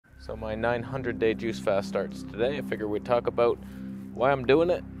So my 900-day juice fast starts today. I figure we'd talk about why I'm doing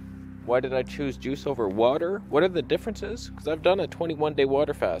it. Why did I choose juice over water? What are the differences? Because I've done a 21-day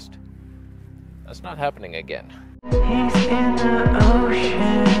water fast. That's not happening again. He's in the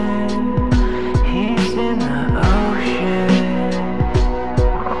ocean. He's in the ocean.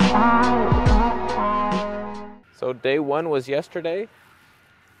 So day one was yesterday.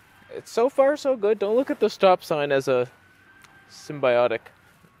 It's so far so good. Don't look at the stop sign as a symbolic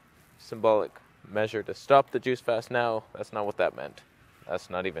measure to stop the juice fast now. That's not what that meant. That's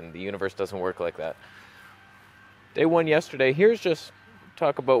not even, the universe doesn't work like that. Day one yesterday, here's just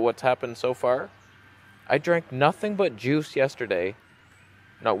talk about what's happened so far. I drank nothing but juice yesterday,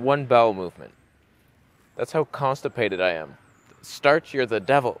 not one bowel movement. That's how constipated I am. Starch, you're the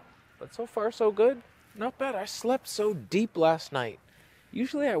devil. But so far so good, not bad. I slept so deep last night.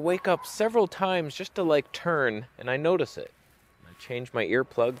 Usually I wake up several times just to turn and I notice it. I change my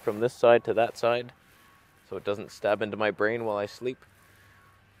earplug from this side to that side so it doesn't stab into my brain while I sleep.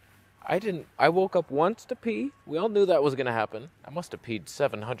 I woke up once to pee. We all knew that was going to happen. I must have peed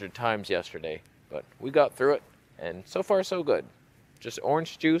 700 times yesterday, but we got through it, and so far so good. Just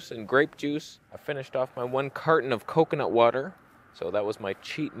orange juice and grape juice. I finished off my 1 carton of coconut water, so that was my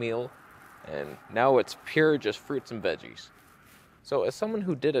cheat meal, and now it's pure just fruits and veggies. So as someone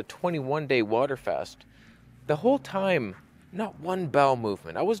who did a 21-day water fast, the whole time, not one bowel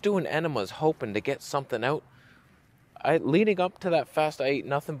movement. I was doing enemas hoping to get something out. Leading up to that fast, I ate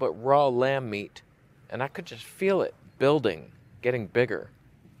nothing but raw lamb meat, and I could just feel it building, getting bigger.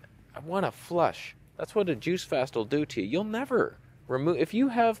 I want to flush. That's what a juice fast will do to you. You'll never remove, if you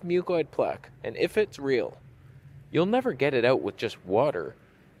have mucoid plaque, and if it's real, you'll never get it out with just water.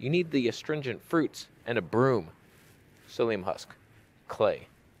 You need the astringent fruits and a broom, psyllium husk, clay.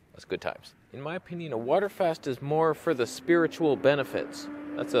 That's good times. In my opinion, a water fast is more for the spiritual benefits.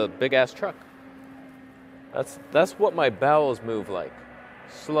 That's a big-ass truck. That's what my bowels move like.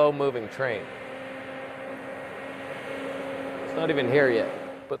 Slow-moving train. It's not even here yet.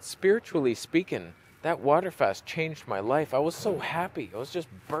 But spiritually speaking, that water fast changed my life. I was so happy. I was just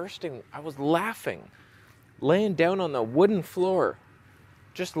bursting. I was laughing. Laying down on the wooden floor.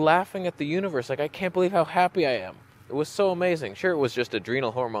 Just laughing at the universe. I can't believe how happy I am. It was so amazing. Sure, it was just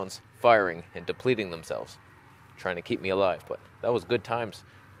adrenal hormones firing and depleting themselves. Trying to keep me alive. But that was good times.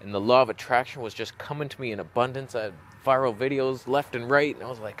 And the law of attraction was just coming to me in abundance. I had viral videos left and right. And I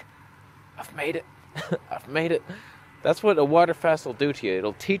was like, I've made it. I've made it. That's what a water fast will do to you.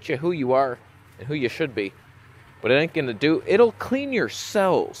 It'll teach you who you are and who you should be. But it ain't going to do... It'll clean your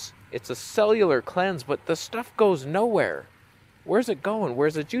cells. It's a cellular cleanse, but the stuff goes nowhere. Where's it going?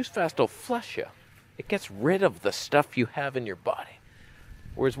 Whereas a juice fast will flush you. It gets rid of the stuff you have in your body.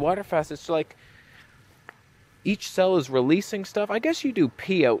 Whereas water fast, it's like... Each cell is releasing stuff. I guess you do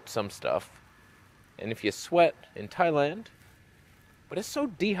pee out some stuff. And if you sweat in Thailand. But it's so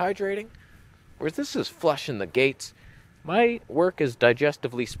dehydrating. Whereas this is flushing the gates. My work is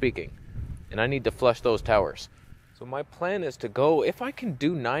digestively speaking. And I need to flush those towers. So my plan is to go. If I can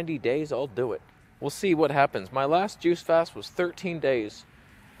do 90 days, I'll do it. We'll see what happens. My last juice fast was 13 days.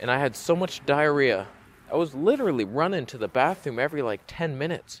 And I had so much diarrhea. I was literally running to the bathroom every 10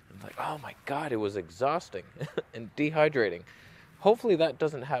 minutes. Oh my God, it was exhausting and dehydrating. Hopefully that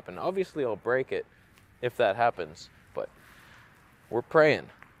doesn't happen. Obviously I'll break it if that happens, but we're praying.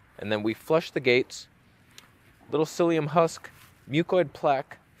 And then we flush the gates, little psyllium husk, mucoid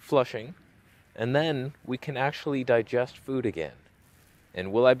plaque flushing, and then we can actually digest food again.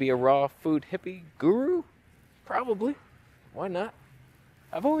 And will I be a raw food hippie guru? Probably. Why not?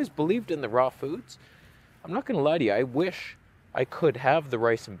 I've always believed in the raw foods. I'm not going to lie to you, I wish I could have the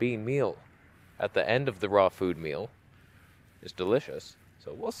rice and bean meal at the end of the raw food meal. It's delicious,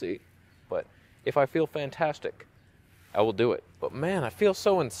 so we'll see. But if I feel fantastic, I will do it. But man, I feel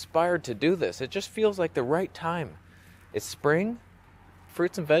so inspired to do this. It just feels like the right time. It's spring.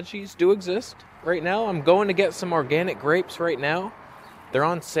 Fruits and veggies do exist. Right now, I'm going to get some organic grapes right now. They're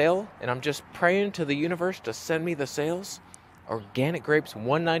on sale, and I'm just praying to the universe to send me the sales. Organic grapes,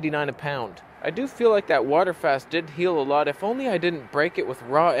 $1.99 a pound. I do feel like that water fast did heal a lot. If only I didn't break it with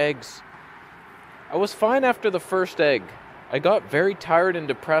raw eggs. I was fine after the first egg. I got very tired and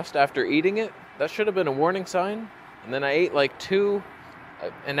depressed after eating it. That should have been a warning sign. And then I ate 2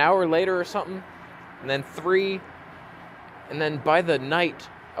 an hour later or something. And then 3. And then by the night,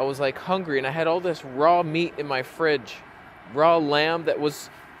 I was hungry. And I had all this raw meat in my fridge. Raw lamb that was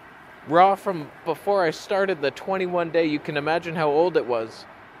raw from before I started the 21-day. You can imagine how old it was.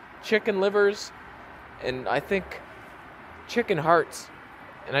 Chicken livers, and I think chicken hearts.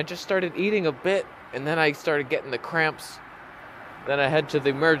 And I just started eating a bit, and then I started getting the cramps. Then I head to the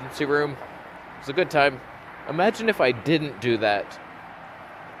emergency room. It was a good time. Imagine if I didn't do that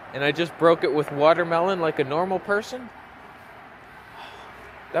and I just broke it with watermelon like a normal person.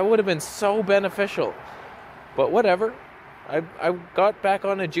 That would have been so beneficial. But whatever. I got back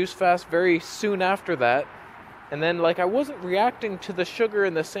on a juice fast very soon after that. And then, I wasn't reacting to the sugar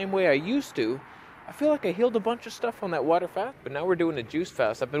in the same way I used to. I feel like I healed a bunch of stuff on that water fast, but now we're doing a juice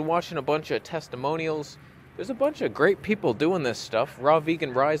fast. I've been watching a bunch of testimonials. There's a bunch of great people doing this stuff. Raw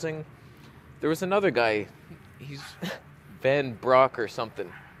Vegan Rising. There was another guy. He's Van Brock or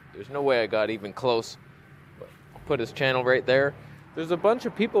something. There's no way I got even close. But I'll put his channel right there. There's a bunch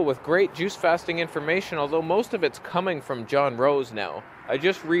of people with great juice fasting information, although most of it's coming from John Rose now. I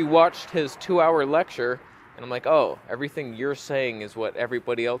just rewatched his 2-hour lecture, and I'm like, oh, everything you're saying is what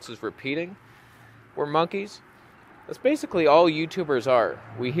everybody else is repeating? We're monkeys? That's basically all YouTubers are.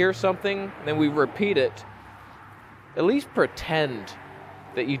 We hear something, then we repeat it. At least pretend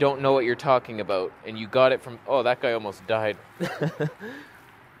that you don't know what you're talking about, and you got it from, oh, that guy almost died.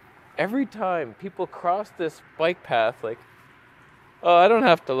 Every time people cross this bike path, oh, I don't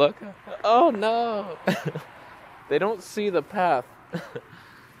have to look. Oh, no. They don't see the path.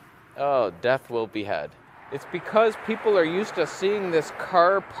 Oh, death will be had. It's because people are used to seeing this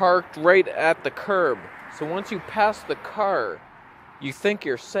car parked right at the curb. So once you pass the car, you think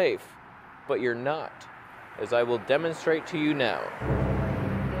you're safe, but you're not, as I will demonstrate to you now.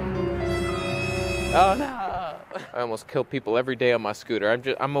 Oh no! I almost kill people every day on my scooter.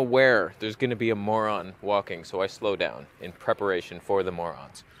 I'm aware there's going to be a moron walking, so I slow down in preparation for the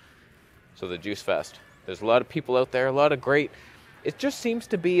morons. So the Juice Fest. There's a lot of people out there, a lot of great... It just seems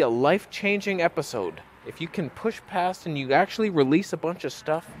to be a life-changing episode. If you can push past and you actually release a bunch of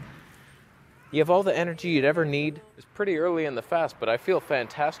stuff, you have all the energy you'd ever need. It's pretty early in the fast, but I feel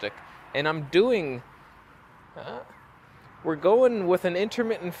fantastic. And I'm doing... we're going with an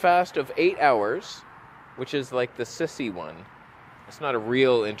intermittent fast of 8 hours, which is like the sissy one. It's not a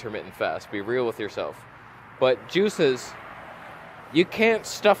real intermittent fast. Be real with yourself. But juices, you can't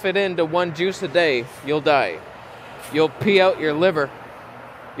stuff it into one juice a day. You'll die. You'll pee out your liver.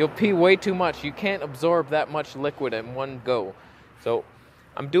 You'll pee way too much. You can't absorb that much liquid in one go. So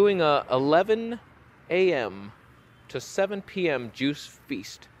I'm doing a 11 a.m. to 7 p.m. juice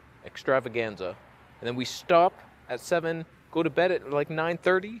feast extravaganza. And then we stop at 7, go to bed at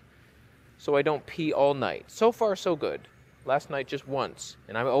 9:30, so I don't pee all night. So far, so good. Last night, just once.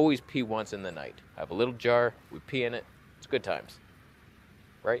 And I always pee once in the night. I have a little jar. We pee in it. It's good times.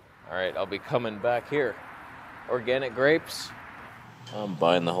 Right? All right, I'll be coming back here. Organic grapes. I'm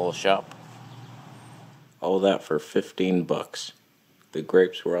buying the whole shop. All that for $15. The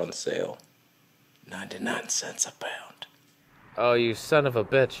grapes were on sale. 99 cents a pound. Oh, you son of a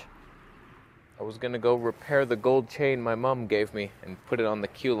bitch. I was gonna go repair the gold chain my mom gave me and put it on the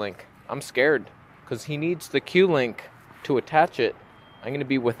Q-Link. I'm scared, because he needs the Q-Link to attach it. I'm gonna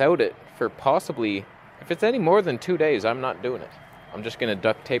be without it for possibly, if it's any more than 2 days, I'm not doing it. I'm just gonna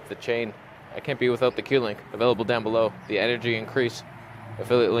duct tape the chain. I can't be without the Q-Link. Available down below. The energy increase.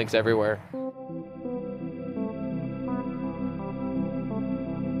 Affiliate links everywhere.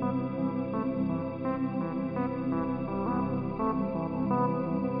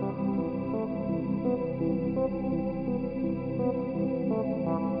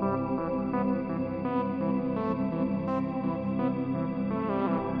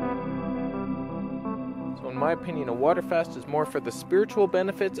 In my opinion, a water fast is more for the spiritual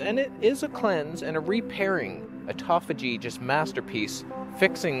benefits, and it is a cleanse and a repairing, autophagy, just masterpiece,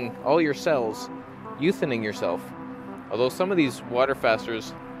 fixing all your cells, euthaning yourself. Although some of these water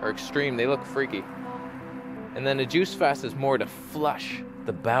fasters are extreme, they look freaky. And then a juice fast is more to flush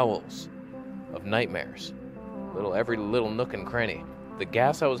the bowels of nightmares. Every little nook and cranny. The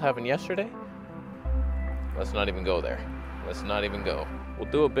gas I was having yesterday, let's not even go there. Let's not even go. We'll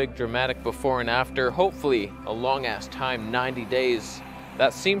do a big dramatic before and after, hopefully a long-ass time, 90 days.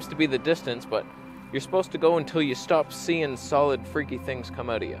 That seems to be the distance, but you're supposed to go until you stop seeing solid, freaky things come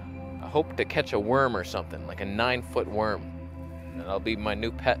out of you. I hope to catch a worm or something, like a 9-foot worm. And that'll be my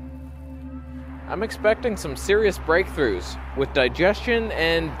new pet. I'm expecting some serious breakthroughs with digestion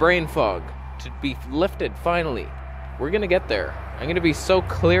and brain fog to be lifted finally. We're gonna get there. I'm gonna be so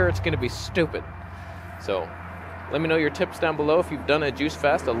clear, it's gonna be stupid. So, let me know your tips down below if you've done a juice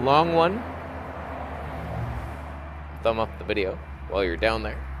fast, a long one. Thumb up the video while you're down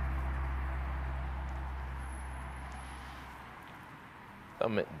there.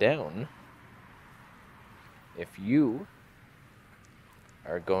 Thumb it down if you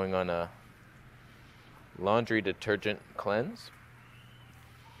are going on a laundry detergent cleanse.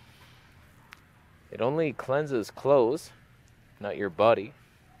 It only cleanses clothes. not your body.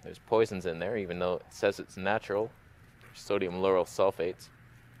 There's poisons in there, even though it says it's natural. Sodium lauryl sulfates.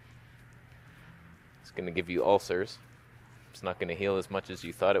 It's going to give you ulcers. It's not going to heal as much as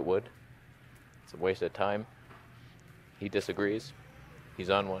you thought it would. It's a waste of time. He disagrees. He's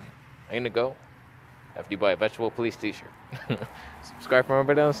on one. I'm going to go after you buy a Vegetable Police t-shirt. Subscribe for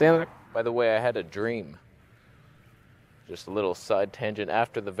more videos. Stand. By the way, I had a dream. Just a little side tangent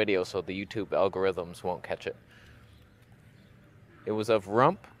after the video so the YouTube algorithms won't catch it. It was of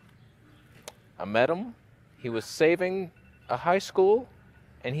Rump. I met him. He was saving a high school,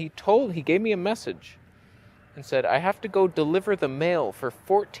 and he gave me a message and said, I have to go deliver the mail for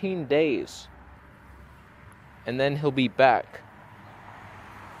 14 days, and then he'll be back.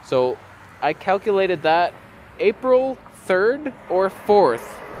 So I calculated that April 3rd or 4th,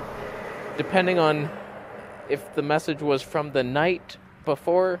 depending on if the message was from the night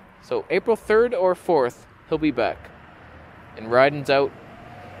before. So April 3rd or 4th, he'll be back. And riding's out,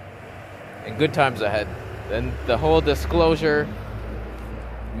 and good times ahead. Then the whole disclosure,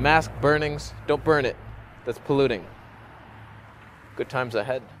 mask burnings, don't burn it. That's polluting. Good times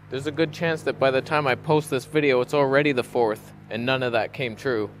ahead. There's a good chance that by the time I post this video, it's already the 4th, and none of that came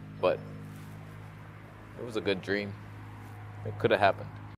true, but it was a good dream. It could have happened.